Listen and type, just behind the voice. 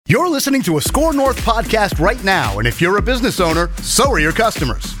You're listening to a Score North podcast right now, and if you're a business owner, so are your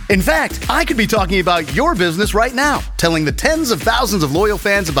customers. In fact, I could be talking about your business right now, telling the tens of thousands of loyal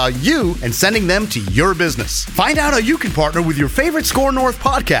fans about you and sending them to your business. Find out how you can partner with your favorite Score North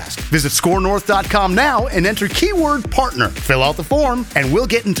podcast. Visit scorenorth.com now and enter keyword partner. Fill out the form, and we'll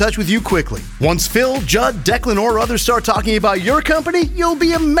get in touch with you quickly. Once Phil, Judd, Declan, or others start talking about your company, you'll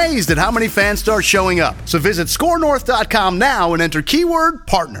be amazed at how many fans start showing up. So visit scorenorth.com now and enter keyword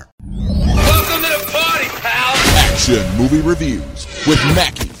partner. Welcome to the party, pal! Action Movie Reviews with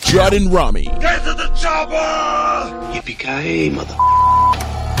Mackie, Judd, and Rami. Get to the chopper! Yippee-ki-yay, mother...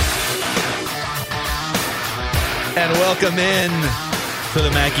 And welcome in to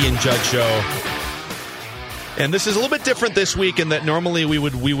the Mackie and Judd Show. And this is a little bit different this week in that normally we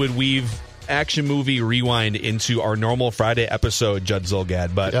would weave Action Movie Rewind into our normal Friday episode, Judd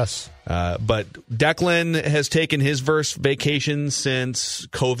Zulgad. But yes. But Declan has taken his first vacation since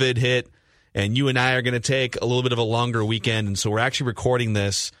COVID hit, and you and I are going to take a little bit of a longer weekend, and so we're actually recording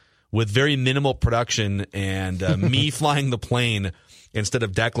this with very minimal production and me flying the plane instead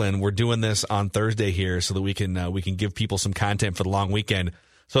of Declan. We're doing this on Thursday here so that we can give people some content for the long weekend.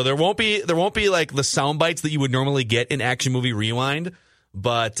 So there won't be like the sound bites that you would normally get in Action Movie Rewind,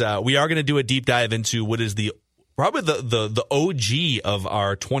 but we are going to do a deep dive into what is probably the OG of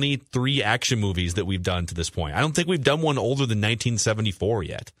our 23 action movies that we've done to this point. I don't think we've done one older than 1974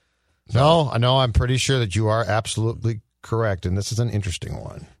 yet. No, I know. I'm pretty sure that you are absolutely correct, and this is an interesting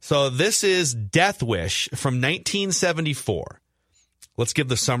one. So this is Death Wish from 1974. Let's give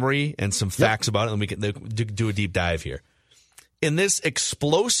the summary and some facts about it, and we can do a deep dive here. In this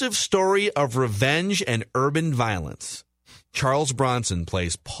explosive story of revenge and urban violence, Charles Bronson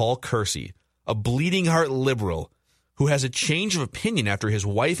plays Paul Kersey, a bleeding heart liberal who has a change of opinion after his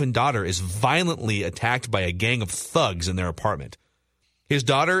wife and daughter is violently attacked by a gang of thugs in their apartment. His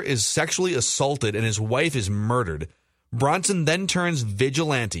daughter is sexually assaulted and his wife is murdered. Bronson then turns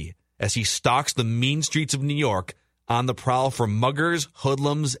vigilante as he stalks the mean streets of New York on the prowl for muggers,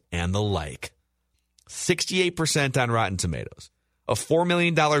 hoodlums, and the like. 68% on Rotten Tomatoes. A $4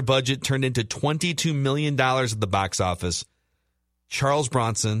 million budget turned into $22 million at the box office. Charles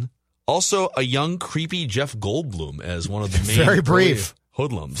Bronson, also a young, creepy Jeff Goldblum as one of the main very brief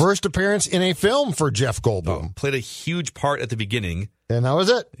hoodlums. First appearance in a film for Jeff Goldblum. Played a huge part at the beginning. And that was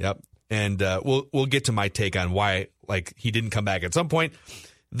it. Yep. And we'll get to my take on why he didn't come back at some point.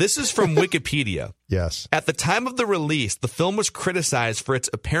 This is from Wikipedia. Yes. At the time of the release, the film was criticized for its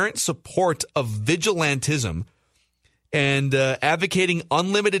apparent support of vigilantism and advocating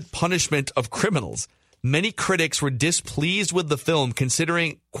unlimited punishment of criminals. Many critics were displeased with the film,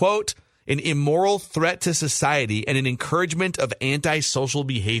 considering, quote, an immoral threat to society and an encouragement of antisocial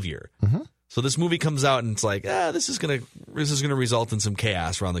behavior. Mm-hmm. So this movie comes out and it's like, this is gonna result in some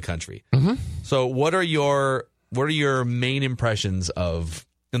chaos around the country. Mm-hmm. So what are your main impressions of?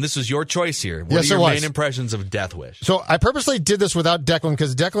 And this was your choice here. What yes, are your it was. main impressions of Death Wish? So I purposely did this without Declan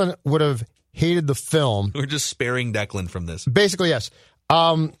because Declan would have hated the film. We're just sparing Declan from this. Basically, yes.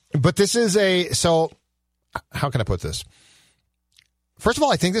 But this is how can I put this? First of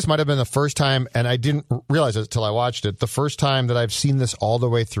all, I think this might have been the first time, and I didn't realize it until I watched it, the first time that I've seen this all the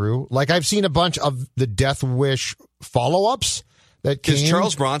way through. Like, I've seen a bunch of the Death Wish follow-ups that came. Is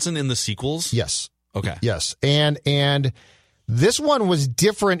Charles Bronson in the sequels? Yes. Okay. Yes. And this one was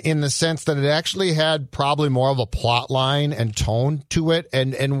different in the sense that it actually had probably more of a plot line and tone to it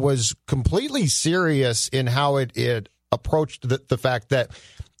and was completely serious in how it approached the fact that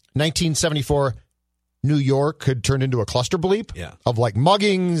 1974 New York could turn into a cluster bleep of like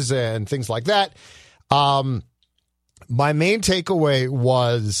muggings and things like that. My main takeaway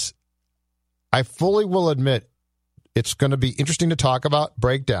was, I fully will admit, it's going to be interesting to talk about,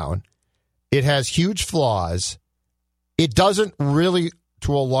 break down. It has huge flaws. It doesn't really,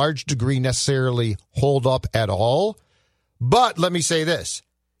 to a large degree, necessarily hold up at all. But let me say this.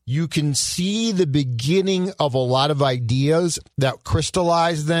 You can see the beginning of a lot of ideas that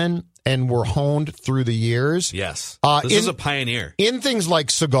crystallized then and were honed through the years. Yes. This is a pioneer. In things like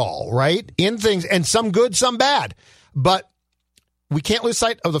Seagal, right? In things, and some good, some bad. But we can't lose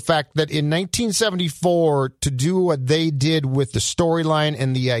sight of the fact that in 1974, to do what they did with the storyline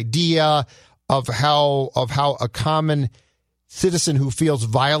and the idea of how a common citizen who feels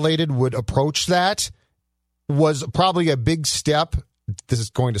violated would approach that was probably a big step. This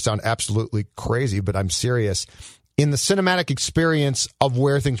is going to sound absolutely crazy, but I'm serious. In the cinematic experience of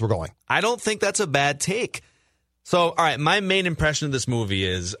where things were going. I don't think that's a bad take. So, all right, my main impression of this movie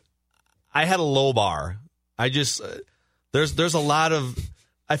is I had a low bar. I just there's a lot of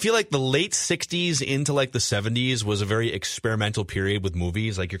I feel like the late 60s into like the 70s was a very experimental period with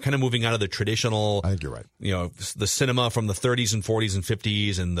movies. Like you're kind of moving out of the traditional. I think you're right. You know, the cinema from the 30s and 40s and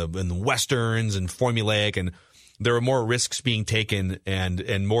 50s and the westerns and formulaic, and there were more risks being taken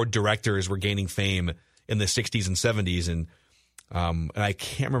and more directors were gaining fame in the 60s and 70s. And I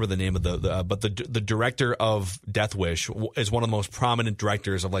can't remember the name of but the director of Death Wish is one of the most prominent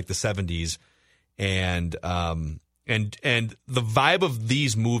directors of like the 70s, and the vibe of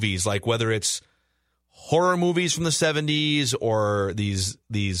these movies, like whether it's horror movies from the 70s or these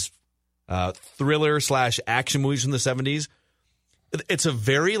thriller / action movies from the 70s, it's a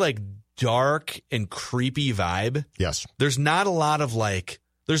very like dark and creepy vibe. Yes. There's not like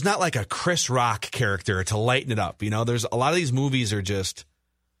a Chris Rock character to lighten it up. You know, there's a lot of these movies are just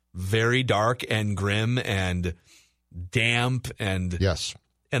very dark and grim and damp and yes.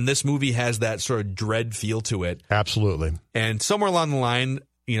 And this movie has that sort of dread feel to it. Absolutely. And somewhere along the line,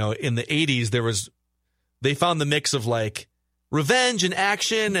 you know, in the 80s, they found the mix of like revenge and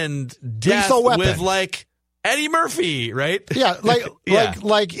action and death with like Eddie Murphy, right? Yeah,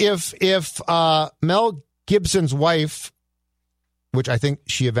 like if Mel Gibson's wife, which I think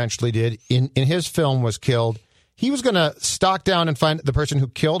she eventually did, in his film was killed, he was going to stalk down and find the person who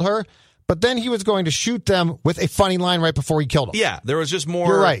killed her. But then he was going to shoot them with a funny line right before he killed them. Yeah, there was just more.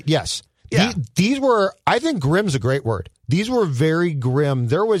 You're right, yes. Yeah. These were, I think grim's a great word. These were very grim.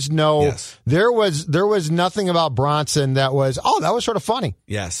 There was there was nothing about Bronson that was sort of funny.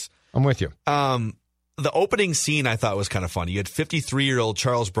 Yes. I'm with you. The opening scene I thought was kind of funny. You had 53-year-old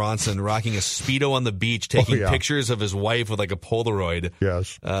Charles Bronson rocking a Speedo on the beach, taking pictures of his wife with like a Polaroid.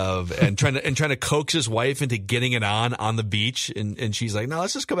 Yes. And trying to coax his wife into getting it on the beach. And she's like, no,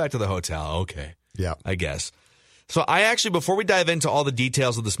 let's just go back to the hotel. Okay. Yeah. I guess. So I actually, before we dive into all the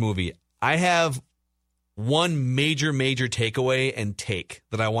details of this movie, I have one major takeaway and take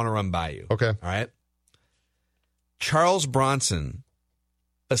that I want to run by you. Okay. All right. Charles Bronson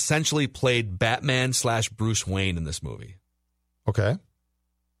essentially played Batman / Bruce Wayne in this movie. Okay.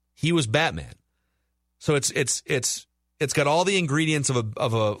 He was Batman. So it's got all the ingredients of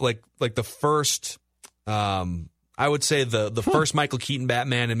a like the first I would say the first Michael Keaton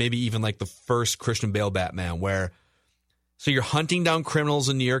Batman and maybe even like the first Christian Bale Batman, where so you're hunting down criminals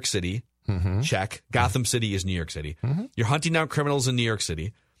in New York City. Mm-hmm. Check. Gotham City is New York City. Mm-hmm. You're hunting down criminals in New York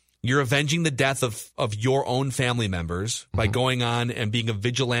City. You're avenging the death of your own family members by going on and being a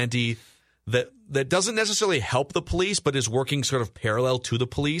vigilante that doesn't necessarily help the police, but is working sort of parallel to the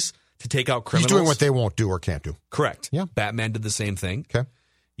police to take out criminals. He's doing what they won't do or can't do. Correct. Yeah. Batman did the same thing. Okay.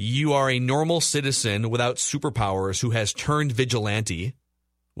 You are a normal citizen without superpowers who has turned vigilante,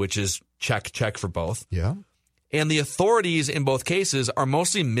 which is check for both. Yeah. And the authorities in both cases are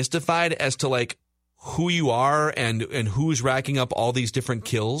mostly mystified as to like who you are and who's racking up all these different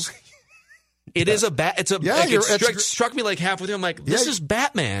kills. It is it struck me like halfway through. I'm like, this is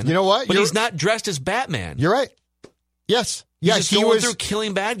Batman. You know what? But he's not dressed as Batman. You're right. Yes. He's just going through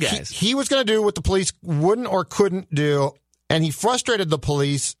killing bad guys. He was going to do what the police wouldn't or couldn't do, and he frustrated the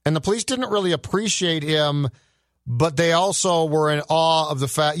police, and the police didn't really appreciate him, but they also were in awe of the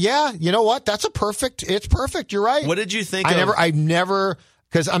fact, you know what? It's perfect. You're right. What did you think I never,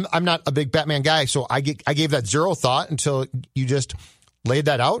 because I'm not a big Batman guy, so I gave that zero thought until you just laid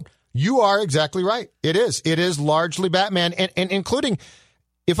that out. You are exactly right. It is largely Batman, and including,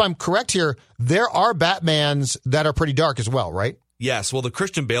 if I'm correct here, there are Batmans that are pretty dark as well, right? Yes. Well, the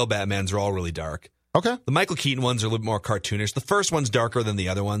Christian Bale Batmans are all really dark. Okay. The Michael Keaton ones are a little more cartoonish. The first one's darker than the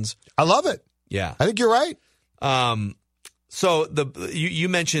other ones. I love it. Yeah. I think you're right. So you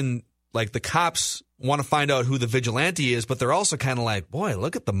mentioned like the cops want to find out who the vigilante is, but they're also kind of like, boy,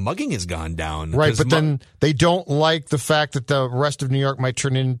 look at the mugging has gone down. Right, but then they don't like the fact that the rest of New York might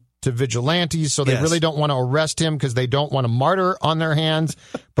turn into vigilantes, so they really don't want to arrest him because they don't want a martyr on their hands,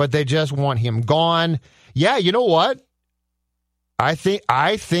 but they just want him gone. Yeah, you know what? I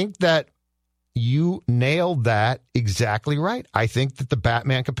think that you nailed that exactly right. I think that the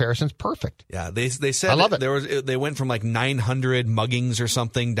Batman comparison's perfect. Yeah, they said I love it. They went from like 900 muggings or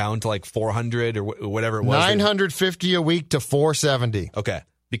something down to like 400 or whatever it was. 950 a week to 470. Okay.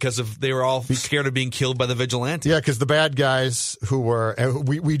 Because they were all scared of being killed by the vigilante. Yeah, because the bad guys who were,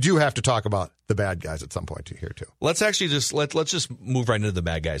 we do have to talk about the bad guys at some point here too. Let's actually let's just move right into the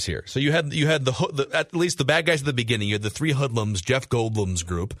bad guys here. So you had the at least the bad guys at the beginning. You had the three hoodlums, Jeff Goldblum's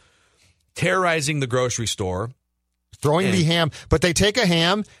group, terrorizing the grocery store, throwing the ham. But they take a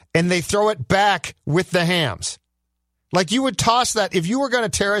ham and they throw it back with the hams. Like you would toss that, if you were going to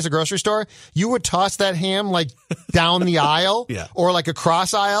terrorize a grocery store, you would toss that ham like down the aisle or like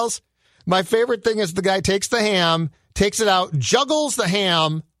across aisles. My favorite thing is the guy takes the ham, takes it out, juggles the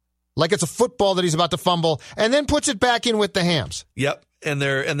ham like it's a football that he's about to fumble, and then puts it back in with the hams. Yep. And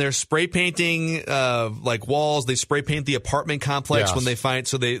they're spray painting like walls. They spray paint the apartment complex when they find,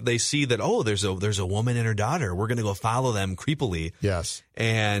 so they see that, oh, there's a woman and her daughter. We're gonna go follow them creepily. Yes.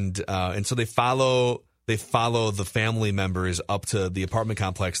 And so they follow the family members up to the apartment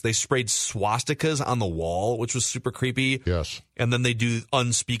complex. They sprayed swastikas on the wall, which was super creepy. Yes. And then they do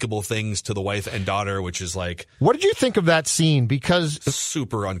unspeakable things to the wife and daughter, which is like, what did you think of that scene? Because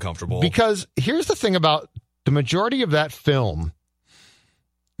super uncomfortable. Because here's the thing about the majority of that film.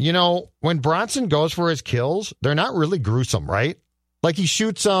 You know, when Bronson goes for his kills, they're not really gruesome, right? Like he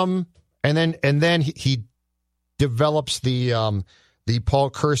shoots them, and then he develops the Paul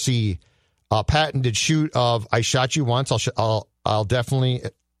Kersey patented shoot of "I shot you once, I'll definitely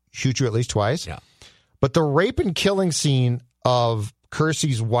shoot you at least twice." Yeah. But the rape and killing scene of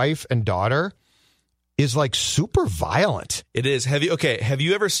Kersey's wife and daughter is like super violent. It is. Have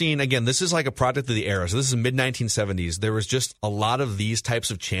you ever seen, again, this is like a product of the era. So this is mid-1970s. There was just a lot of these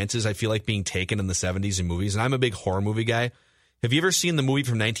types of chances, I feel like, being taken in the 70s in movies. And I'm a big horror movie guy. Have you ever seen the movie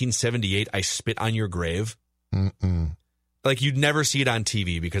from 1978, I Spit on Your Grave? Mm-mm. Like, you'd never see it on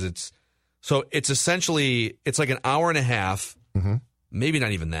TV because it's essentially, it's like an hour and a half, maybe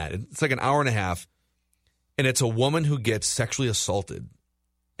not even that. It's like an hour and a half, and it's a woman who gets sexually assaulted.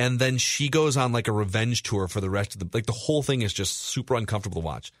 And then she goes on like a revenge tour for the rest of the whole thing is just super uncomfortable to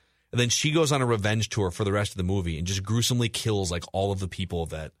watch. And then she goes on a revenge tour for the rest of the movie and just gruesomely kills like all of the people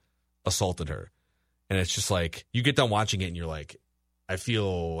that assaulted her. And it's just like, you get done watching it and you're like, I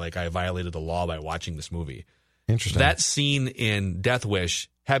feel like I violated the law by watching this movie. Interesting. That scene in Death Wish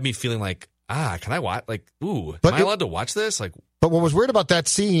had me feeling like, can I watch? Like, ooh, but am I allowed to watch this? Like, but what was weird about that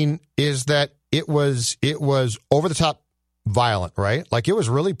scene is that it was over the top violent, right? Like it was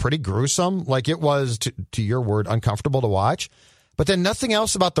really pretty gruesome. Like it was, to your word, uncomfortable to watch. But then nothing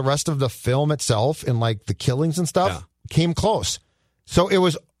else about the rest of the film itself and like the killings and stuff came close. So it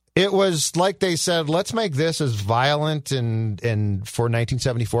was like they said, let's make this as violent and for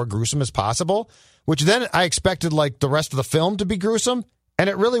 1974 gruesome as possible. Which then I expected like the rest of the film to be gruesome, and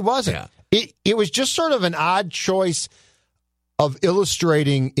it really wasn't. Yeah. It was just sort of an odd choice of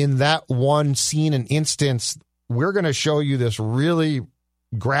illustrating in that one scene and instance. We're going to show you this really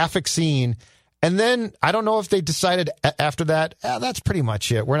graphic scene. And then I don't know if they decided after that, that's pretty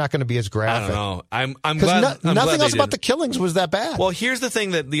much it. We're not going to be as graphic. I don't know. I'm glad. Nothing else about the killings was that bad. Well, here's the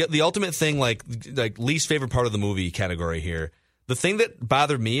thing that the ultimate thing, like least favorite part of the movie category here. The thing that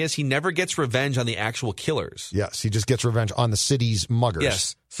bothered me is he never gets revenge on the actual killers. Yes, he just gets revenge on the city's muggers.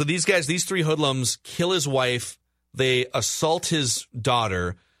 Yes. So these three hoodlums kill his wife. They assault his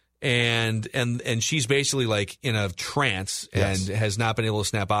daughter. And she's basically like in a trance and has not been able to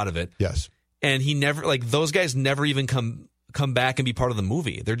snap out of it. Yes. And he never, like, those guys never even come back and be part of the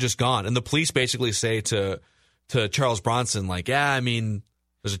movie. They're just gone. And the police basically say to Charles Bronson, like, yeah, I mean,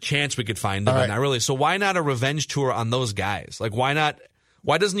 there's a chance we could find them, but not really. So why not a revenge tour on those guys? Like, why not?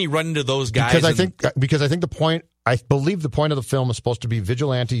 Why doesn't he run into those guys? Because I believe the point of the film is supposed to be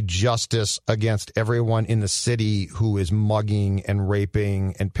vigilante justice against everyone in the city who is mugging and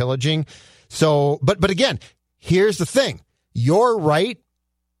raping and pillaging. So, but again, here's the thing. You're right.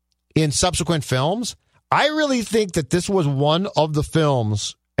 In subsequent films, I really think that this was one of the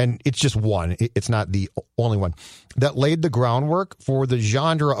films, and it's just one, it's not the only one, that laid the groundwork for the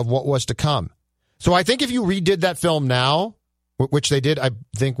genre of what was to come. So I think if you redid that film now, which they did, I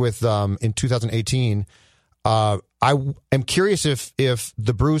think, with in 2018, I am curious if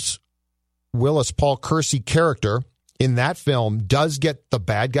the Bruce Willis, Paul Kersey character in that film does get the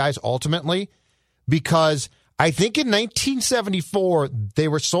bad guys ultimately, because I think in 1974, they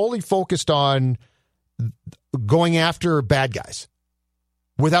were solely focused on going after bad guys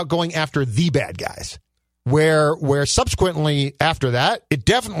without going after the bad guys. Where subsequently after that, it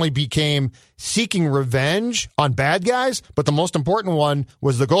definitely became seeking revenge on bad guys. But the most important one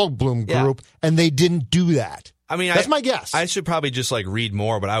was the Goldblum group, and they didn't do that. I mean, that's my guess. I should probably just like read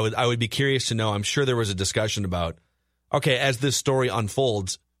more, but I would be curious to know. I'm sure there was a discussion about, okay, as this story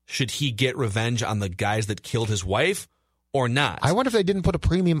unfolds, should he get revenge on the guys that killed his wife or not? I wonder if they didn't put a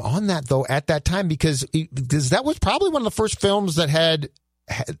premium on that, though, at that time, because that was probably one of the first films that had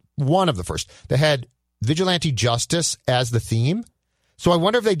vigilante justice as the theme. So I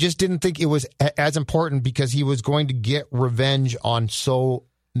wonder if they just didn't think it was as important because he was going to get revenge on so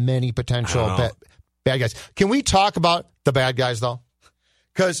many potential bad guys. Can we talk about the bad guys, though?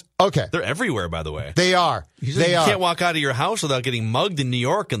 Because, okay. They're everywhere, by the way. They are. You can't walk out of your house without getting mugged in New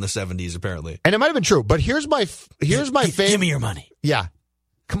York in the 70s, apparently. And it might have been true, but here's my favorite. Give me your money. Yeah.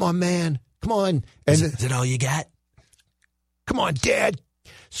 Come on, man. Come on. Is it all you got? Come on, Dad.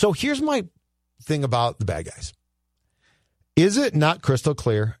 So here's my thing about the bad guys. Is it not crystal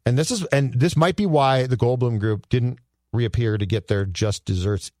clear? And this might be why the Goldblum group didn't reappear to get their just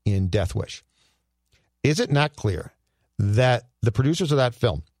desserts in Death Wish. Is it not clear that the producers of that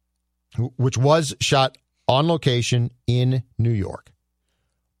film, which was shot on location in New York,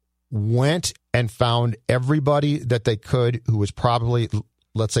 went and found everybody that they could who was probably,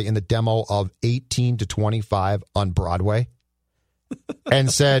 let's say, in the demo of 18 to 25 on Broadway and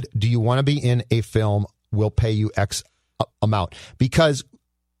said, do you want to be in a film? We'll pay you X amount. Because,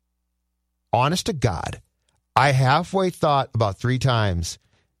 honest to God, I halfway thought about 3 times,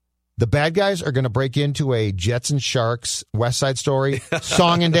 the bad guys are going to break into a Jets and Sharks West Side Story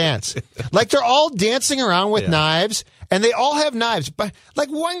song and dance. Like they're all dancing around with knives, and they all have knives. But like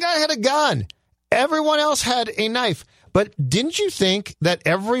one guy had a gun. Everyone else had a knife. But didn't you think that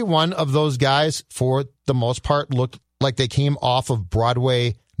every one of those guys, for the most part, looked like they came off of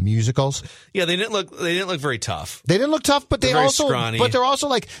Broadway musicals? Yeah, they didn't look very tough. They didn't look tough, but they're also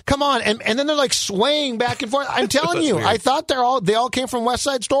like, come on, and then they're like swaying back and forth. I'm telling you, weird. I thought they all came from West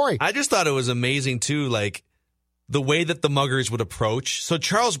Side Story. I just thought it was amazing too, like the way that the muggers would approach. So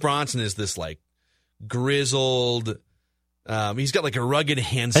Charles Bronson is this like grizzled. He's got like a rugged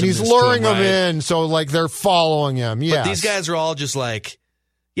handsomeness, and he's luring them in, so like they're following him. Yeah, but these guys are all just like.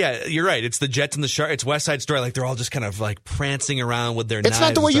 Yeah, you're right. It's the Jets and the Sharks. It's West Side Story. Like they're all just kind of like prancing around with their knives. It's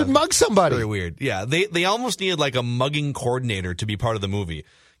not the way you'd mug somebody. Very weird. Yeah, they almost needed like a mugging coordinator to be part of the movie.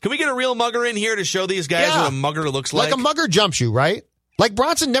 Can we get a real mugger in here to show these guys what a mugger looks like? Like a mugger jumps you, right? Like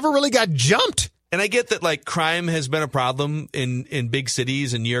Bronson never really got jumped. And I get that like crime has been a problem in big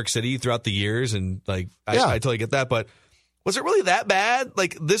cities in New York City throughout the years, and like I totally get that, but. Was it really that bad?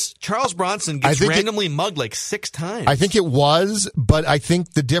 Like this Charles Bronson gets randomly mugged like 6 times. I think it was, but I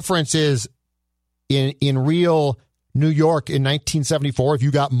think the difference is in real New York in 1974, if you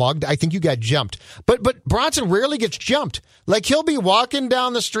got mugged, I think you got jumped. But Bronson rarely gets jumped. Like he'll be walking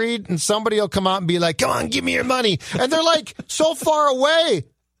down the street and somebody will come out and be like, come on, give me your money. And they're like so far away.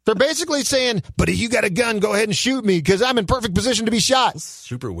 They're basically saying, but if you got a gun, go ahead and shoot me because I'm in perfect position to be shot. That's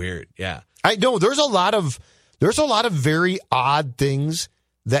super weird. Yeah. I know there's a lot of very odd things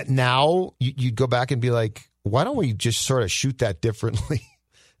that now you'd go back and be like, why don't we just sort of shoot that differently?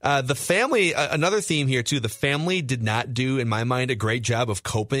 The family, another theme here, too. The family did not do, in my mind, a great job of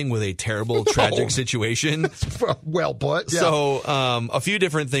coping with a terrible, tragic situation. Well put. Yeah. So a few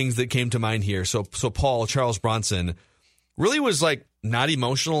different things that came to mind here. So Paul, Charles Bronson, really was like not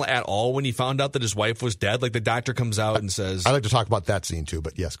emotional at all when he found out that his wife was dead. Like the doctor comes out and says... I'd like to talk about that scene too,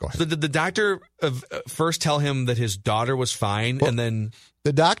 but yes, go ahead. So did the doctor first tell him that his daughter was fine, and then...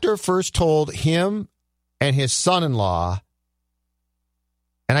 The doctor first told him and his son-in-law,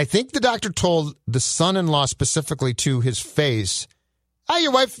 and I think the doctor told the son-in-law specifically to his face,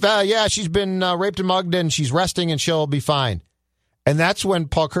 your wife, she's been raped and mugged and she's resting and she'll be fine. And that's when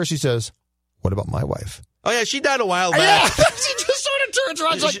Paul Kersey says, what about my wife? Oh, yeah, she died a while back. Yeah, she just sort of turns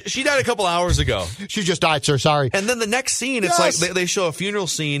around. Like, she died a couple hours ago. She just died, sir. Sorry. And then the next scene, it's like they show a funeral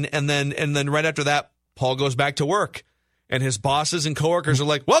scene, and then right after that, Paul goes back to work. And his bosses and coworkers are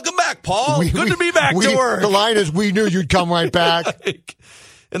like, welcome back, Paul. Good to be back to work. The line is, we knew you'd come right back.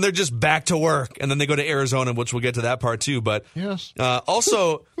 And they're just back to work. And then they go to Arizona, which we'll get to that part too. But yes.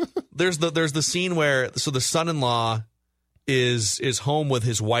 Also, there's the scene where, so the son-in-law is home with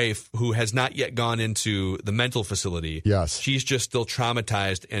his wife, who has not yet gone into the mental facility. Yes. She's just still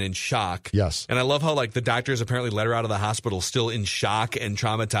traumatized and in shock. Yes. And I love how like the doctors apparently let her out of the hospital still in shock and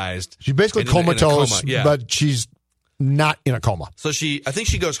traumatized. She's basically comatose, but she's not in a coma. So I think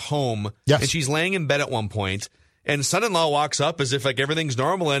she goes home. Yes. And she's laying in bed at one point, and son-in-law walks up as if like everything's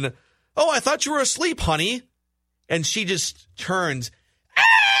normal, and, oh, I thought you were asleep, honey. And she just turns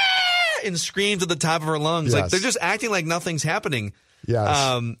and screams at the top of her lungs. Yes. Like they're just acting like nothing's happening.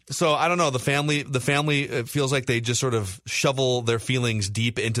 Yes. So I don't know. The family feels like they just sort of shovel their feelings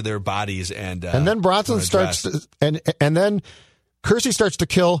deep into their bodies, and then Bronson starts and then Kersey starts to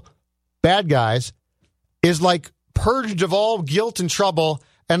kill bad guys, is like purged of all guilt and trouble.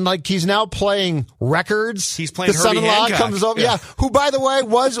 And like he's now playing records. He's playing the Herbie son-in-law Hancock. comes over, who by the way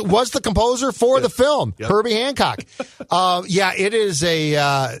was the composer for the film, Herbie Hancock. It is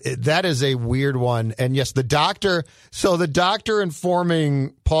that is a weird one. And yes, the doctor. So the doctor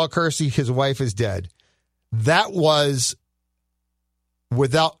informing Paul Kersey his wife is dead. That was,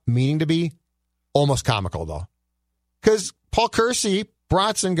 without meaning to be, almost comical though, because Paul Kersey,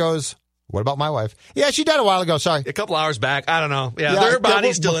 Bronson goes, what about my wife? Yeah, she died a while ago. Sorry. A couple hours back. I don't know. Yeah, their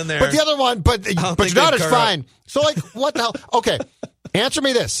body's still in there. But the other one, but your daughter's fine. So, like, what the hell? Okay, answer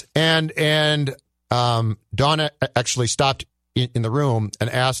me this. And Donna actually stopped in the room and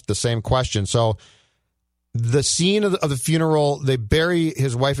asked the same question. So the scene of the funeral, they bury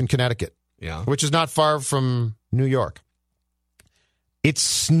his wife in Connecticut, which is not far from New York. It's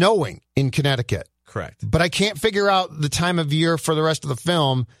snowing in Connecticut. Correct. But I can't figure out the time of year for the rest of the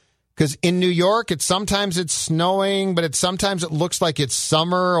film because in New York, sometimes it's snowing, but sometimes it looks like it's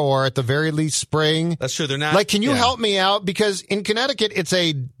summer or at the very least spring. That's true. They're not. Like, can you help me out? Because in Connecticut, it's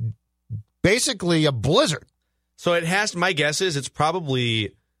basically a blizzard. So it has. My guess is it's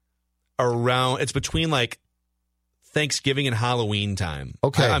probably around. It's between like Thanksgiving and Halloween time.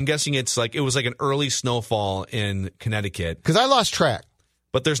 Okay. I'm guessing it was like an early snowfall in Connecticut. Because I lost track.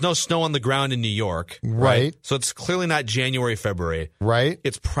 But there's no snow on the ground in New York. Right. So it's clearly not January, February. Right.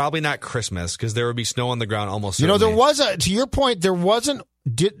 It's probably not Christmas because there would be snow on the ground almost certainly. There was to your point, there was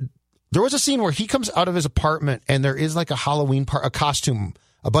a scene where he comes out of his apartment and there is like a Halloween a costume,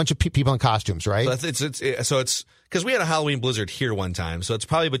 a bunch of people in costumes, right? So it's because we had a Halloween blizzard here one time, so it's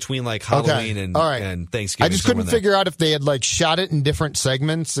probably between like Halloween and Thanksgiving. I just couldn't figure out if they had like shot it in different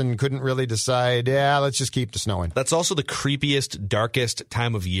segments and couldn't really decide. Yeah, let's just keep the snowing. That's also the creepiest, darkest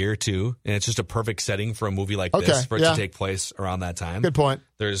time of year too, and it's just a perfect setting for a movie like this for it to take place around that time. Good point.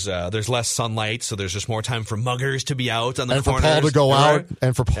 There's less sunlight, so there's just more time for muggers to be out on the and corners. For Paul to go out,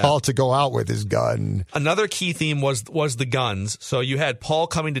 and for Paul to go out with his gun. Another key theme was the guns. So you had Paul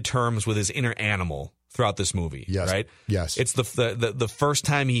coming to terms with his inner animal throughout this movie, right? Yes. It's the first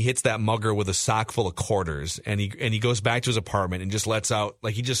time he hits that mugger with a sock full of quarters, and he goes back to his apartment and just lets out,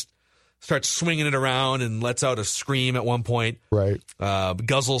 like he just starts swinging it around and lets out a scream at one point. Right.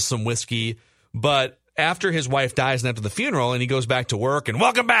 Guzzles some whiskey, but after his wife dies and after the funeral, and he goes back to work and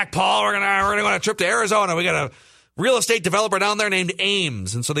welcome back, Paul. We're gonna go on a trip to Arizona. We got a real estate developer down there named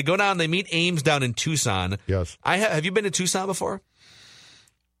Ames, and so they go down. They meet Ames down in Tucson. Yes. Have you been to Tucson before?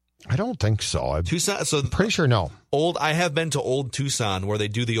 I don't think so. Tucson. So I'm pretty sure no. I have been to old Tucson where they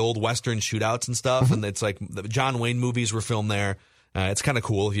do the old Western shootouts and stuff, and it's like the John Wayne movies were filmed there. It's kind of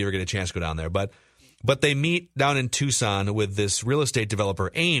cool if you ever get a chance to go down there, but they meet down in Tucson with this real estate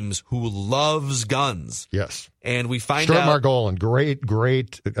developer, Ames, who loves guns. Yes. And we find Stuart out... Margolin,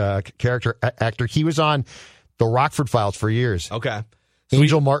 great character actor. He was on the Rockford Files for years. Okay.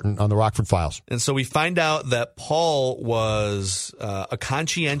 Angel Martin on the Rockford Files. And so we find out that Paul was a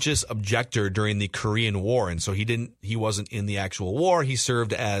conscientious objector during the Korean War. And so he wasn't in the actual war. He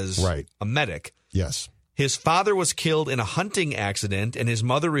served as a medic. Yes. His father was killed in a hunting accident, and his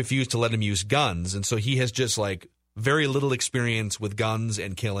mother refused to let him use guns. And so he has just like very little experience with guns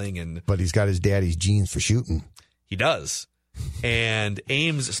and killing. But he's got his daddy's genes for shooting. He does. And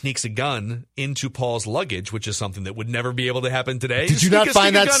Ames sneaks a gun into Paul's luggage, which is something that would never be able to happen today. Did you not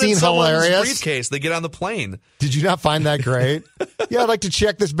find that scene hilarious? Briefcase. They get on the plane. Did you not find that great? Yeah, I'd like to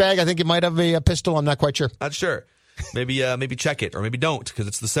check this bag. I think it might have a pistol. I'm not quite sure. Not sure. Maybe check it, or maybe don't, because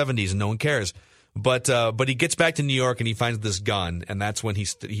it's the 70s and no one cares. But he gets back to New York and he finds this gun, and that's when he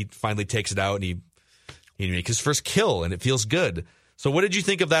finally takes it out and he makes his first kill, and it feels good. So what did you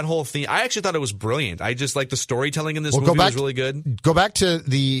think of that whole thing? I actually thought it was brilliant. I just like the storytelling in this movie was really good. Go back to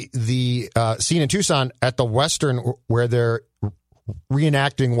the scene in Tucson at the Western where they're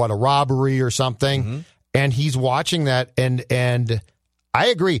reenacting a robbery or something, and he's watching that, and I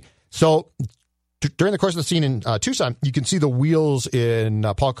agree. So during the course of the scene in Tucson, you can see the wheels in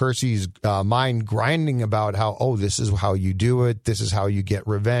Paul Kersey's mind grinding about how, this is how you do it. This is how you get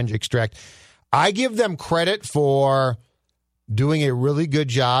revenge, extract. I give them credit for doing a really good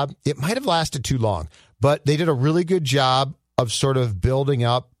job. It might have lasted too long, but they did a really good job of sort of building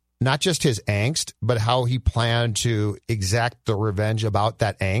up not just his angst, but how he planned to exact the revenge about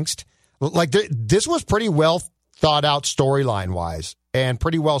that angst. Like this was pretty well thought out storyline wise and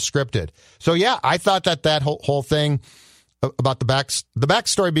pretty well scripted. So yeah, I thought that whole thing about the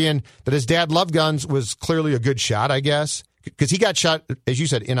backstory being that his dad loved guns was clearly a good shot, I guess. Because he got shot, as you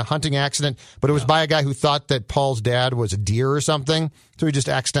said, in a hunting accident, but it was by a guy who thought that Paul's dad was a deer or something. So he just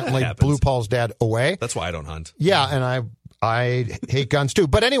accidentally blew Paul's dad away. That's why I don't hunt. Yeah, and I hate guns too.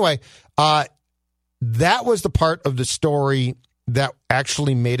 But anyway, that was the part of the story that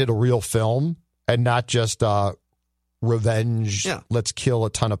actually made it a real film and not just revenge, let's kill a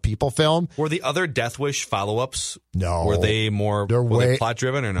ton of people film. Were the other Death Wish follow-ups? No. Were they more plot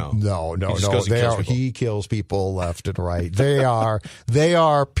driven or no? No. He kills people left and right. They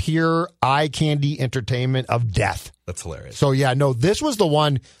are pure eye candy entertainment of death. That's hilarious. So yeah, no, this was the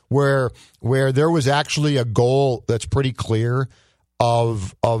one where there was actually a goal that's pretty clear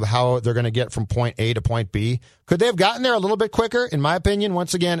of how they're going to get from point A to point B. Could they have gotten there a little bit quicker? In my opinion,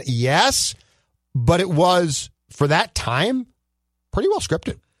 once again, yes, but it was, for that time, pretty well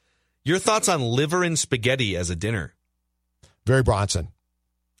scripted. Your thoughts on liver and spaghetti as a dinner? Very Bronson.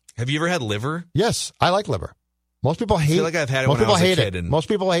 Have you ever had liver? Yes, I like liver. Most people hate it. I feel like I've had it when I was a kid. And Most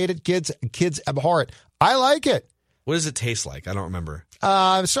people hate it. Kids abhor it. I like it. what does it taste like? I don't remember.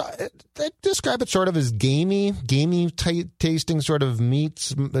 So they describe it sort of as gamey tasting sort of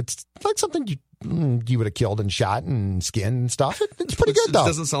meats. It's like something you would have killed and shot and skinned and stuff. It's pretty good though. It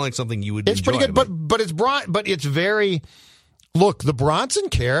doesn't sound like something you would It's enjoy. pretty good, but it's very. Look, the Bronson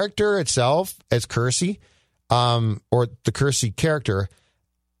character itself as Kersey, or the Kersey character,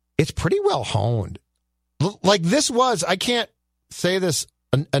 it's pretty well honed. Like this was, I can't say this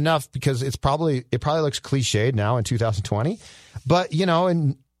enough because it probably looks cliched now in 2020, but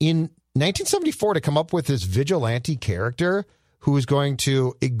in 1974 to come up with this vigilante character who is going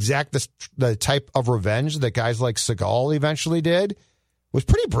to exact the type of revenge that guys like Seagal eventually did was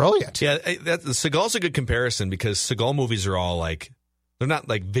pretty brilliant. Yeah, Seagal's a good comparison because Seagal movies are all like, they're not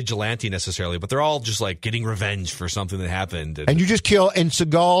like vigilante necessarily, but they're all just like getting revenge for something that happened. And you just kill. And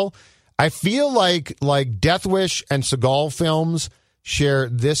Seagal, I feel like Death Wish and Seagal films share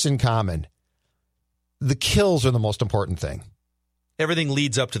this in common. The kills are the most important thing. Everything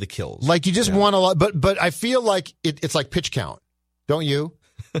leads up to the kills. Like you just want a lot, but I feel like it's like pitch count, don't you?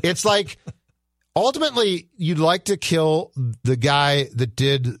 It's like ultimately you'd like to kill the guy that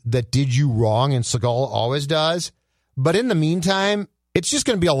did you wrong, and Seagal always does. But in the meantime, it's just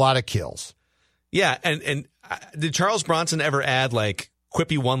going to be a lot of kills. Yeah, and did Charles Bronson ever add like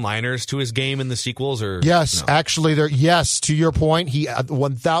quippy one-liners to his game in the sequels? Or yes, no? Actually, to your point, he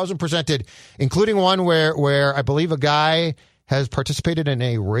 1,000% did, including one where I believe a guy has participated in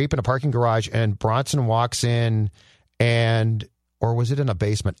a rape in a parking garage, and Bronson walks in, or was it in a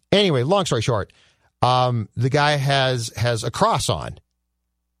basement? Anyway, long story short, the guy has a cross on,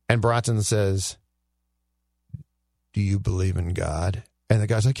 and Bronson says, "Do you believe in God?" And the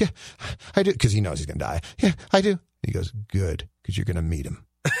guy's like, "Yeah, I do," because he knows he's going to die. "Yeah, I do." He goes, "Good, because you're going to meet him."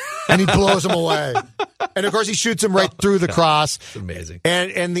 And he blows him away. And, of course, he shoots him right through the cross. It's amazing.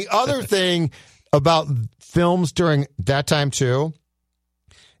 And the other thing about films during that time, too,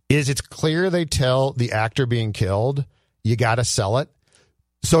 is it's clear they tell the actor being killed, you got to sell it.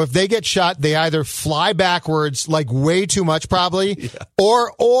 So if they get shot, they either fly backwards, like way too much probably,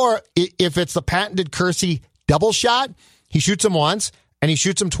 or if it's the patented Kersey double shot, he shoots him once, and he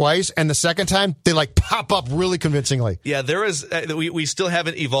shoots him twice, and the second time, they like pop up really convincingly. Yeah, there is. We still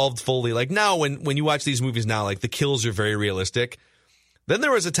haven't evolved fully. Like now, when you watch these movies now, like the kills are very realistic. Then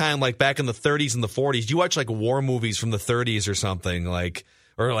there was a time like back in the 30s and the 40s, you watch like war movies from the 30s or something,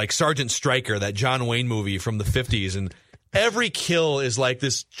 or like Sergeant Stryker, that John Wayne movie from the 50s, and every kill is like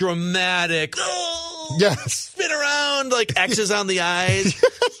this dramatic, spin around, like X's on the eyes.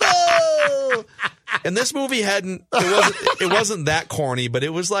 And this movie it wasn't that corny, but it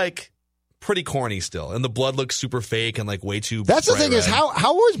was like pretty corny still. And the blood looks super fake and like way too That's the thing red. is,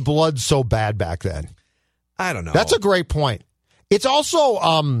 how was blood so bad back then? I don't know. That's a great point. It's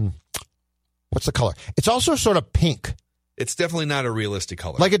also, what's the color? It's also sort of pink. It's definitely not a realistic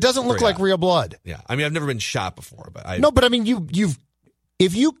color. Like it doesn't look like real blood. Yeah. I mean, I've never been shot before, but I mean,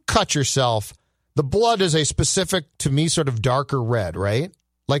 if you cut yourself, the blood is a specific, to me, sort of darker red, right?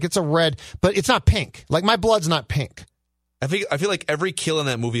 Like it's a red, but it's not pink. Like my blood's not pink. I feel like every kill in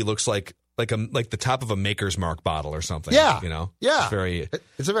that movie looks like the top of a Maker's Mark bottle or something. Yeah. It's very.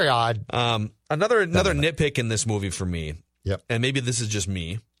 It's a very odd. Another nitpick in this movie for me. Yep. And maybe this is just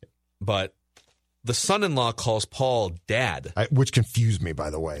me, but the son-in-law calls Paul Dad, which confused me,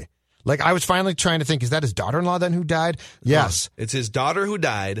 by the way. Like I was finally trying to think, is that his daughter-in-law then who died? Yes, it's his daughter who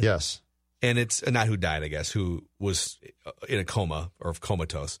died. Yes. And it's not who died, I guess, who was in a coma or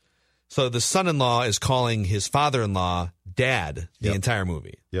comatose. So the son-in-law is calling his father-in-law Dad the entire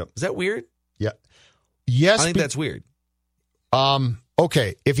movie. Yep. Is that weird? Yeah. Yes. I think that's weird.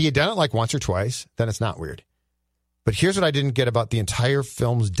 Okay. If he had done it like once or twice, then it's not weird. But here's what I didn't get about the entire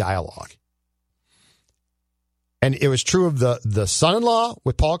film's dialogue. And it was true of the son-in-law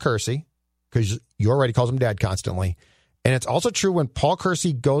with Paul Kersey, because you already calls him Dad constantly. And it's also true when Paul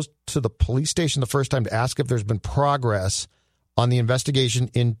Kersey goes to the police station the first time to ask if there's been progress on the investigation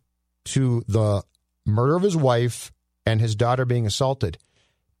into the murder of his wife and his daughter being assaulted.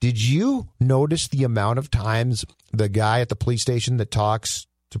 Did you notice the amount of times the guy at the police station that talks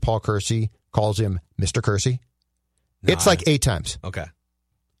to Paul Kersey calls him Mr. Kersey? No, it's like 8 times. Okay.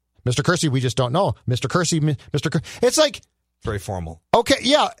 Mr. Kersey, we just don't know. Mr. Kersey, Mr. Kersey. It's like... Very formal. Okay,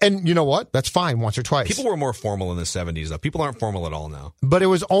 yeah, and you know what? That's fine once or twice. People were more formal in the 70s, though. People aren't formal at all now. But it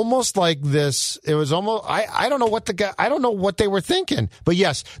was almost like this. It was almost. I don't know what I don't know what they were thinking. But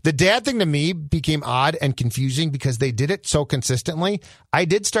yes, the dad thing to me became odd and confusing because they did it so consistently. I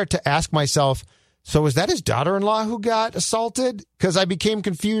did start to ask myself, So is that his daughter-in-law who got assaulted? Because I became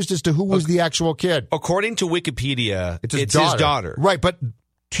confused as to who was the actual kid. According to Wikipedia, it's his daughter. Right, but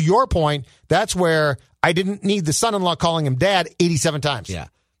to your point, that's where I didn't need the son-in-law calling him dad 87 times. Yeah.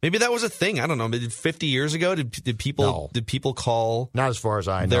 Maybe that was a thing. I don't know. Maybe 50 years ago, did people call not as far as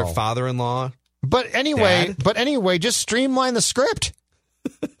I know their father-in-law? But anyway, just streamline the script.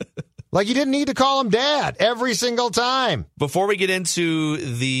 Like you didn't need to call him dad every single time. Before we get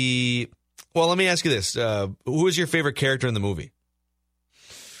into well, let me ask you this: who is your favorite character in the movie?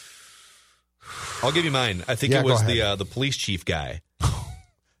 I'll give you mine. I think it was the police chief guy,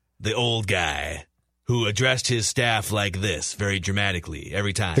 the old guy who addressed his staff like this, very dramatically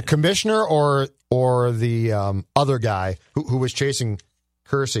every time. The commissioner or the other guy who was chasing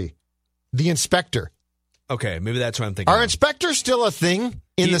Kersey, the inspector. Okay, maybe that's what I'm thinking. Are inspectors still a thing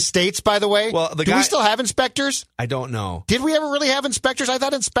in the States, by the way? Well, do we still have inspectors? I don't know. Did we ever really have inspectors? I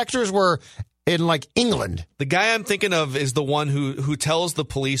thought inspectors were in, like, England. The guy I'm thinking of is the one who tells the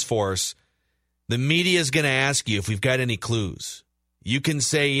police force, the media's going to ask you if we've got any clues. You can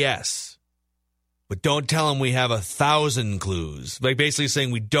say yes, but don't tell them we have 1,000 clues. Like, basically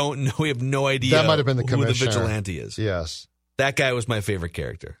saying we don't know, we have no idea that might have been the who the vigilante is. Yes. That guy was my favorite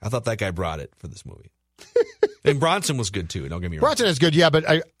character. I thought that guy brought it for this movie. And Bronson was good too. Don't get me wrong. Bronson is good, yeah,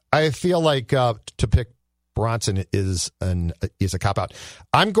 but I feel like to pick Bronson is a cop out.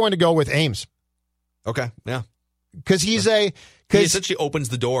 I'm going to go with Ames. Okay, yeah, because he essentially opens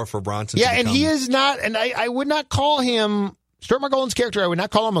the door for Bronson. Yeah, and he is not, and I would not call him Stuart Margolin's character. I would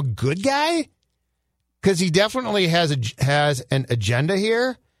not call him a good guy because he definitely has an agenda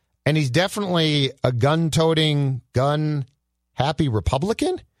here, and he's definitely a gun-toting, gun-happy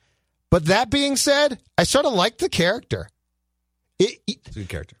Republican. But that being said, I sort of like the character. It's a good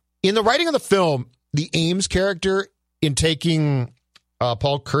character. In the writing of the film, the Ames character, in taking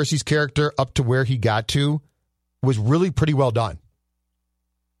Paul Kersey's character up to where he got to, was really pretty well done.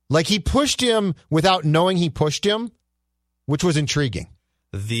 Like, he pushed him without knowing he pushed him, which was intriguing.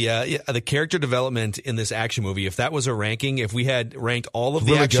 The character development in this action movie, if that was a ranking, if we had ranked all of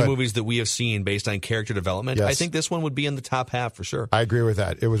the action movies that we have seen based on character development, yes. I think this one would be in the top half for sure. I agree with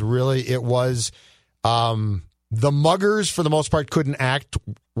that. It was the muggers for the most part couldn't act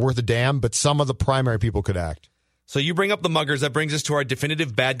worth a damn, but some of the primary people could act. So you bring up the muggers. That brings us to our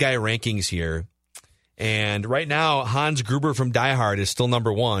definitive bad guy rankings here. And right now, Hans Gruber from Die Hard is still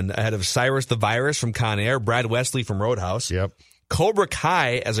number one, ahead of Cyrus the Virus from Con Air, Brad Wesley from Roadhouse. Yep. Cobra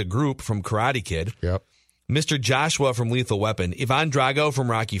Kai as a group from Karate Kid. Yep. Mr. Joshua from Lethal Weapon. Ivan Drago from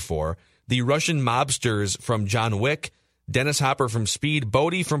Rocky IV. The Russian mobsters from John Wick. Dennis Hopper from Speed.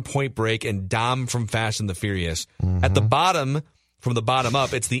 Bodhi from Point Break. And Dom from Fast and the Furious. Mm-hmm. At the bottom, from the bottom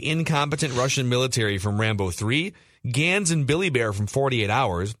up, it's the incompetent Russian military from Rambo 3. Gans and Billy Bear from 48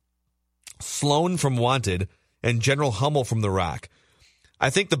 Hours. Sloan from Wanted. And General Hummel from The Rock. I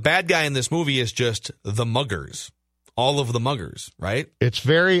think the bad guy in this movie is just the muggers. All of the muggers, right? It's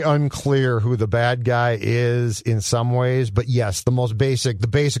very unclear who the bad guy is in some ways, but yes, the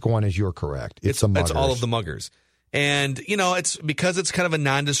basic one is you're correct. It's the muggers. It's all of the muggers. And, it's because it's kind of a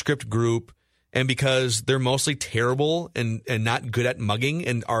nondescript group and because they're mostly terrible and not good at mugging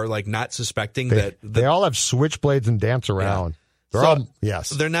and are like not suspecting that. They all have switchblades and dance around. Yeah.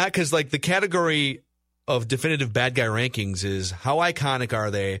 They're not, because like the category of definitive bad guy rankings is how iconic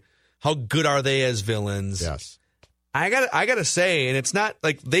are they? How good are they as villains? Yes. I gotta say, and it's not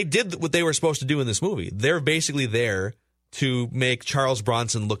like they did what they were supposed to do in this movie. They're basically there to make Charles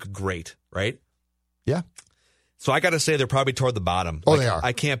Bronson look great, right? Yeah. So I gotta say they're probably toward the bottom. Oh, they are.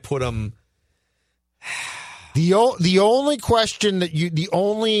 I can't put them. The only question that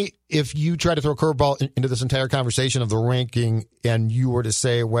if you try to throw a curveball into this entire conversation of the ranking and you were to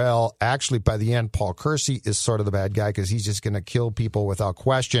say, well, actually by the end, Paul Kersey is sort of the bad guy because he's just going to kill people without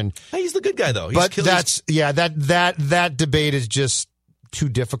question. Hey, he's the good guy though. That debate is just too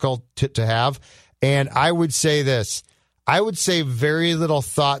difficult to have. And I would say this, I would say very little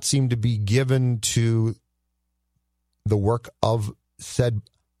thought seemed to be given to the work of said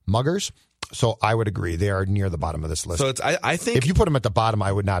muggers. So I would agree. They are near the bottom of this list. So I think if you put them at the bottom,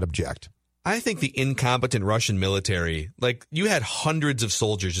 I would not object. I think the incompetent Russian military, like you had hundreds of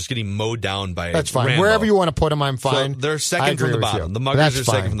soldiers just getting mowed down by That's fine. Rambo. Wherever you want to put them, I'm fine. So they're second from the bottom. The muggers are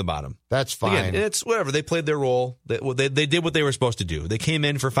second from the bottom. That's fine. Again, it's whatever. They played their role. They did what they were supposed to do. They came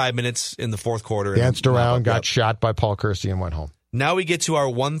in for 5 minutes in the fourth quarter. Danced around, got shot by Paul Kersey, and went home. Now we get to our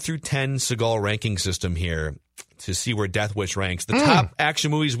 1 through 10 Seagal ranking system here to see where Death Wish ranks. The top action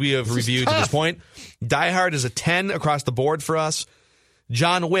movies we have reviewed to this point. Die Hard is a 10 across the board for us.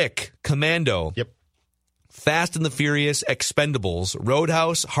 John Wick, Commando. Yep. Fast and the Furious, Expendables,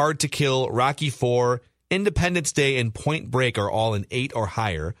 Roadhouse, Hard to Kill, Rocky IV, Independence Day, and Point Break are all an 8 or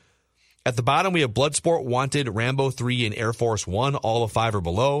higher. At the bottom, we have Bloodsport, Wanted, Rambo 3, and Air Force One, all a 5 or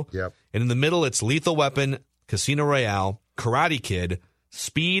below. Yep. And in the middle, it's Lethal Weapon, Casino Royale, Karate Kid,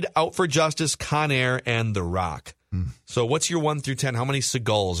 Speed, Out for Justice, Con Air, and The Rock. So what's your 1 through 10? How many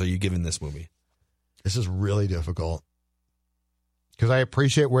Seagulls are you giving this movie? This is really difficult because I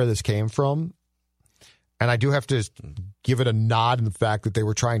appreciate where this came from. And I do have to give it a nod in the fact that they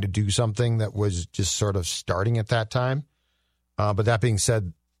were trying to do something that was just sort of starting at that time. But that being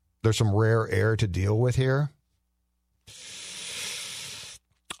said, there's some rare air to deal with here.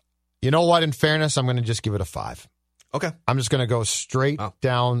 You know what? In fairness, I'm going to just give it a 5. Okay. I'm just going to go straight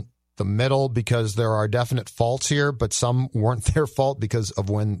down the middle because there are definite faults here, but some weren't their fault because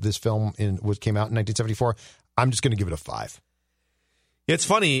of when this film came out in 1974. I'm just going to give it a 5. It's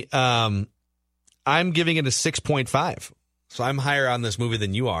funny. I'm giving it a 6.5. So I'm higher on this movie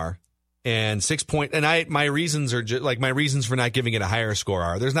than you are. And my reasons are just like my reasons for not giving it a higher score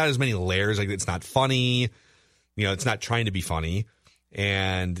are there's not as many layers. Like it's not funny, it's not trying to be funny,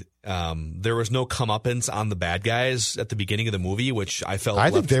 and there was no comeuppance on the bad guys at the beginning of the movie, which I felt. I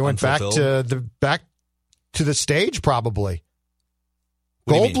think they went back to the stage probably.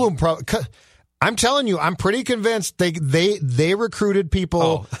 Goldblum, I'm telling you, I'm pretty convinced they recruited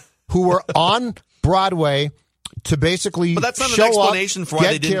people who were on Broadway to basically but that's not show an explanation up, for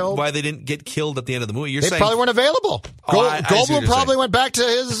why they didn't get killed at the end of the movie. You're they saying probably weren't available. Goldblum probably went back to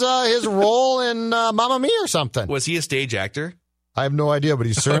his role in Mamma Mia or something. Was he a stage actor? I have no idea, but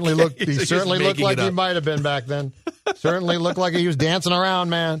he certainly looked like he might have been back then. Certainly looked like he was dancing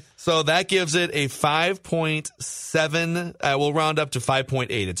around, man. So that gives it a 5.7. We'll round up to 5.8.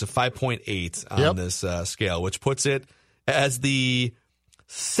 It's a 5.8 on this scale, which puts it as the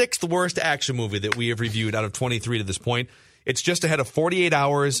 6th worst action movie that we have reviewed out of 23 to this point. It's just ahead of 48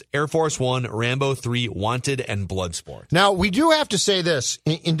 Hours, Air Force One, Rambo 3, Wanted, and Bloodsport. Now, we do have to say this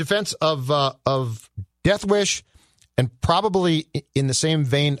in defense of Death Wish, and probably in the same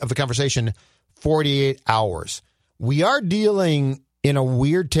vein of the conversation, 48 Hours. We are dealing in a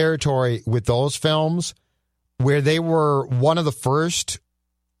weird territory with those films where they were one of the first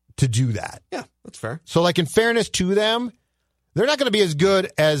to do that. Yeah, that's fair. So, like, in fairness to them, they're not going to be as good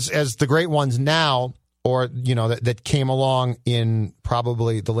as the great ones now, or, that came along in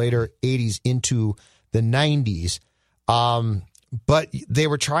probably the later 80s into the 90s. But they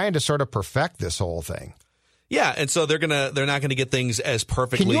were trying to sort of perfect this whole thing. Yeah, and so they're not gonna get things as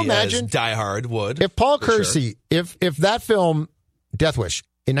perfectly as Die Hard would. If Paul Kersey, if that film Death Wish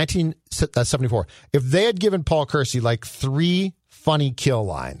in 1974, if they had given Paul Kersey like 3 funny kill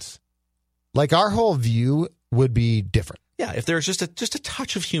lines, like our whole view would be different. Yeah, if there's just a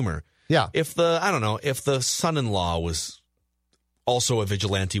touch of humor. Yeah. If the son-in-law was also a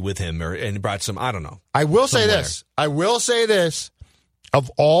vigilante with him and brought some, I don't know. I will say this. Of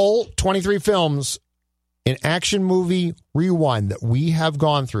all 23 films in Action Movie Rewind that we have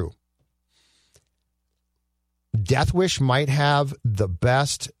gone through, Death Wish might have the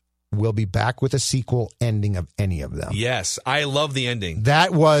best "we'll be back with a sequel" ending of any of them. Yes, I love the ending.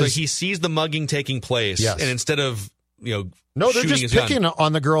 That was... So he sees the mugging taking place, yes. And instead of, no, they're just picking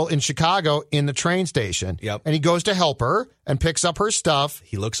on the girl in Chicago in the train station. Yep. And he goes to help her and picks up her stuff.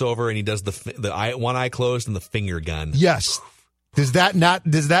 He looks over and he does the one eye closed and the finger gun. Yes. Does that not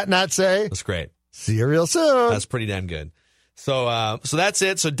say? That's great. See you real soon. That's pretty damn good. So that's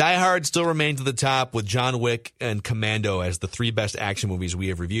it. So Die Hard still remains at the top with John Wick and Commando as the 3 best action movies we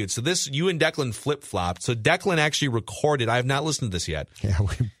have reviewed. So you and Declan flip-flopped. So Declan actually recorded. I have not listened to this yet.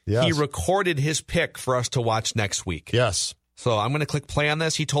 Yes. He recorded his pick for us to watch next week. Yes. So I'm going to click play on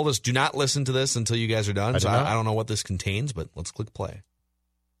this. He told us do not listen to this until you guys are done. I don't know what this contains, but let's click play.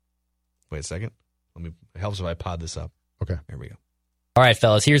 Wait a second. It helps if I pod this up. Okay. There we go. All right,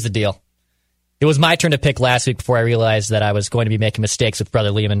 fellas, here's the deal. It was my turn to pick last week before I realized that I was going to be making mistakes with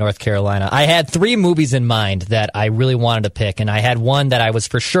Brother Liam in North Carolina. I had 3 movies in mind that I really wanted to pick, and I had one that I was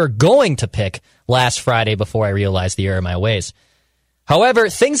for sure going to pick last Friday before I realized the error of my ways. However,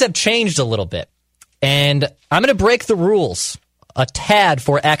 things have changed a little bit, and I'm going to break the rules a tad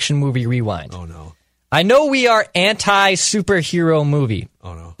for Action Movie Rewind. Oh, no. I know we are anti-superhero movie.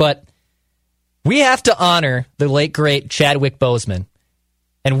 Oh, no. But we have to honor the late, great Chadwick Boseman.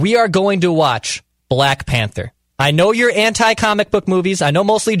 And we are going to watch Black Panther. I know you're anti-comic book movies. I know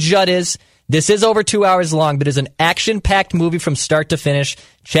mostly Judd is. This is over 2 hours long, but it is an action-packed movie from start to finish.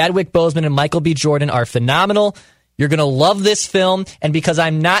 Chadwick Boseman and Michael B. Jordan are phenomenal. You're going to love this film. And because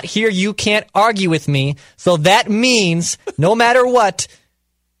I'm not here, you can't argue with me. So that means, no matter what,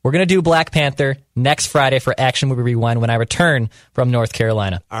 We're going to do Black Panther next Friday for Action Movie Rewind when I return from North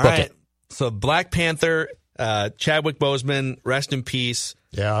Carolina. All Book right. it. So Black Panther, Chadwick Boseman, rest in peace.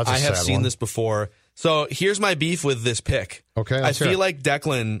 Yeah, that's a I have sad seen one. this before. So here's my beef with this pick. Okay, I let's hear feel it. like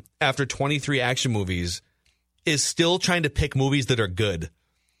Declan, after 23 action movies, is still trying to pick movies that are good.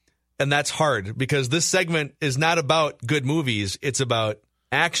 And that's hard because this segment is not about good movies. It's about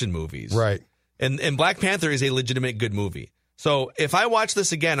action movies. Right. And Black Panther is a legitimate good movie. So if I watch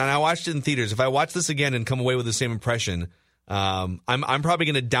this again, and I watched it in theaters, if I watch this again and come away with the same impression, I'm probably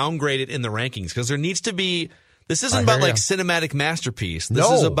going to downgrade it in the rankings because there needs to be. This isn't about like cinematic masterpiece. This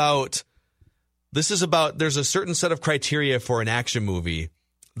is about. There's a certain set of criteria for an action movie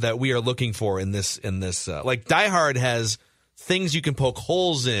that we are looking for in this. Like Die Hard has things you can poke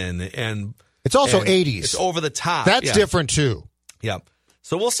holes in, and It's also and 80s. It's over the top. That's different too. Yeah.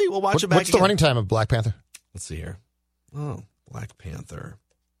 So we'll see. We'll watch it back. What's the running time of Black Panther? Let's see here. Oh, Black Panther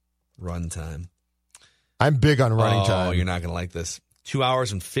runtime. I'm big on running Oh, time. you're not going to like this. 2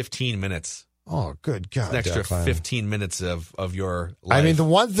 hours and 15 minutes. Oh, good God. An extra Declan. 15 minutes of your life. I mean, the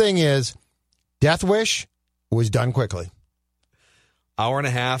one thing is, Death Wish was done quickly. Hour and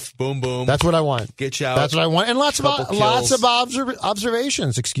a half, boom, boom. That's what I want. Get you out. That's what I want. And lots Couple of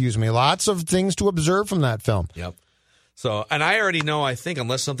observations, excuse me. Lots of things to observe from that film. Yep. So, and I already know, I think,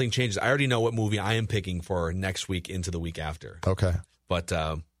 unless something changes, I already know what movie I am picking for next week into the week after. Okay. But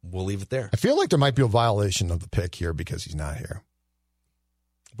we'll leave it there. I feel like there might be a violation of the pick here because he's not here.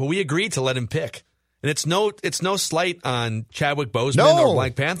 But we agreed to let him pick. And it's no slight on Chadwick Boseman No. or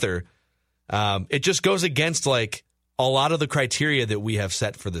Black Panther. It just goes against like a lot of the criteria that we have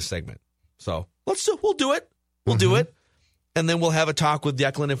set for this segment. So we'll do it. We'll do it. And then we'll have a talk with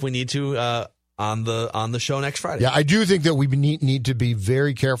Declan if we need to on the show next Friday. Yeah, I do think that we need to be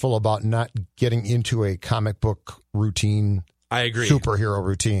very careful about not getting into a comic book routine. I agree. Superhero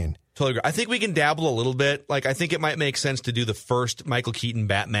routine. Totally agree. I think we can dabble a little bit. Like, I think it might make sense to do the first Michael Keaton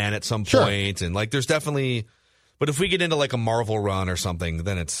Batman at some point. And like, there's definitely, but if we get into like a Marvel run or something,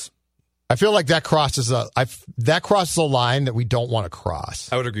 then it's. I feel like that crosses a line that we don't want to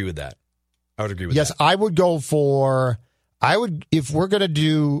cross. I would agree with that. Yes, I would go for. If we're going to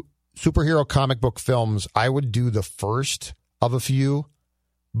do superhero comic book films, I would do the first of a few,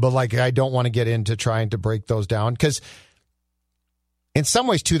 but like I don't want to get into trying to break those down because in some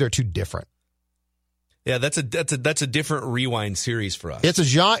ways too they're too different. Yeah, that's a different Rewind series for us. It's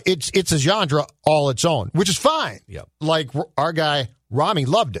a genre all its own, which is fine. Yep. Like our guy Rami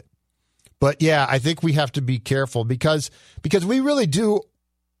loved it. But yeah, I think we have to be careful because we really do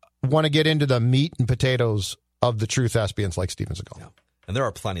want to get into the meat and potatoes of the true thespians like Steven Seagal. Yeah. And there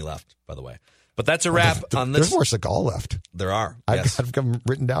are plenty left, by the way. But that's a wrap on this. There's more Seagal left. There are. I've got them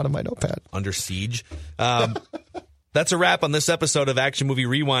written down in my notepad. Under Siege. That's a wrap on this episode of Action Movie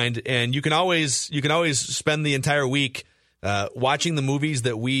Rewind. And you can always spend the entire week watching the movies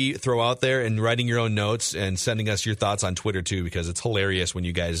that we throw out there and writing your own notes and sending us your thoughts on Twitter, too, because it's hilarious when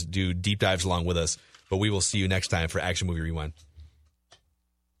you guys do deep dives along with us. But we will see you next time for Action Movie Rewind.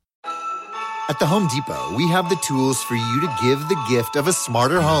 At the Home Depot, we have the tools for you to give the gift of a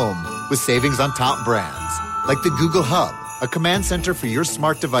smarter home with savings on top brands, like the Google Hub, a command center for your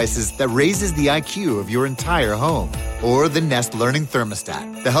smart devices that raises the IQ of your entire home, or the Nest Learning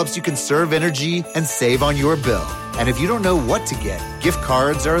Thermostat that helps you conserve energy and save on your bill. And if you don't know what to get, gift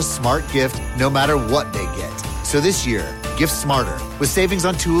cards are a smart gift no matter what they get. So this year, gift smarter with savings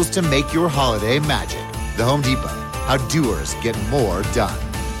on tools to make your holiday magic. The Home Depot, how doers get more done.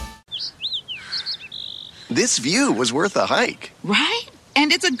 This view was worth a hike. Right?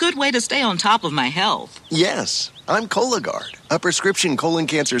 And it's a good way to stay on top of my health. Yes, I'm Cologuard, a prescription colon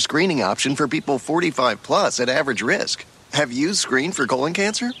cancer screening option for people 45 plus at average risk. Have you screened for colon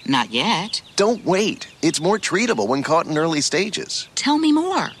cancer? Not yet. Don't wait. It's more treatable when caught in early stages. Tell me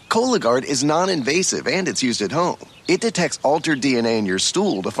more. Cologuard is non-invasive and it's used at home. It detects altered DNA in your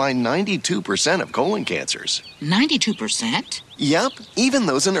stool to find 92% of colon cancers. 92%? Yep, even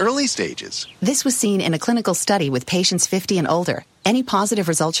those in early stages. This was seen in a clinical study with patients 50 and older. Any positive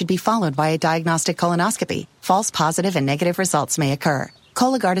result should be followed by a diagnostic colonoscopy. False positive and negative results may occur.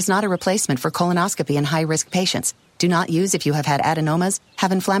 Cologuard is not a replacement for colonoscopy in high-risk patients. Do not use if you have had adenomas,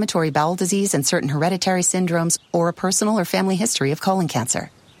 have inflammatory bowel disease and certain hereditary syndromes, or a personal or family history of colon cancer.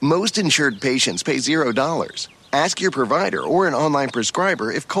 Most insured patients pay $0. Ask your provider or an online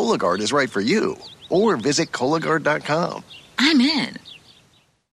prescriber if Cologuard is right for you, or visit Cologuard.com. I'm in.